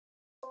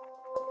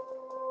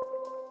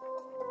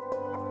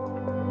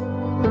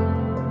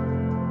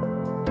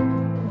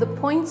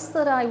points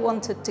that I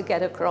wanted to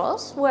get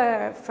across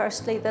were,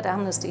 firstly, that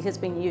amnesty has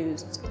been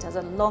used. It has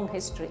a long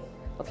history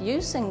of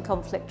use in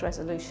conflict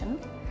resolution.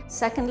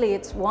 Secondly,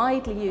 it's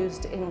widely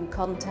used in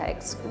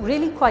contexts,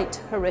 really quite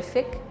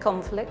horrific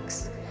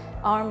conflicts,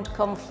 armed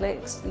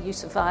conflicts, the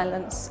use of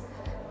violence,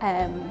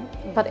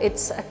 but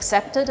it's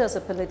accepted as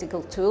a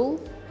political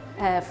tool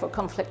for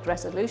conflict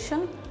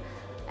resolution.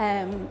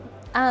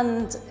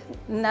 And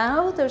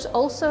now there's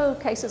also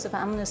cases of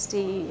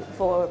amnesty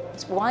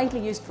it's widely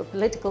used for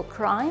political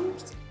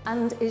crimes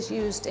and is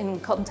used in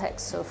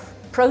contexts of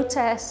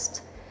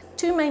protest.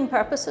 Two main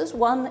purposes.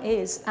 One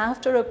is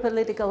after a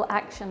political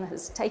action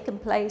has taken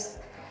place,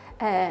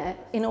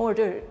 in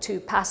order to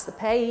pass the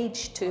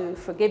page, to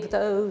forgive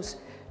those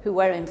who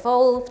were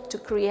involved, to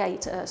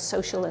create a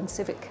social and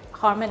civic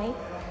harmony.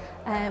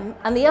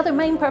 And the other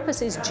main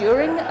purpose is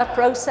during a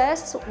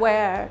process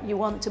where you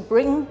want to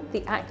bring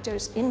the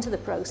actors into the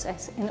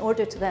process in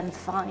order to then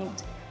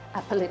find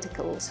a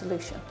political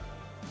solution.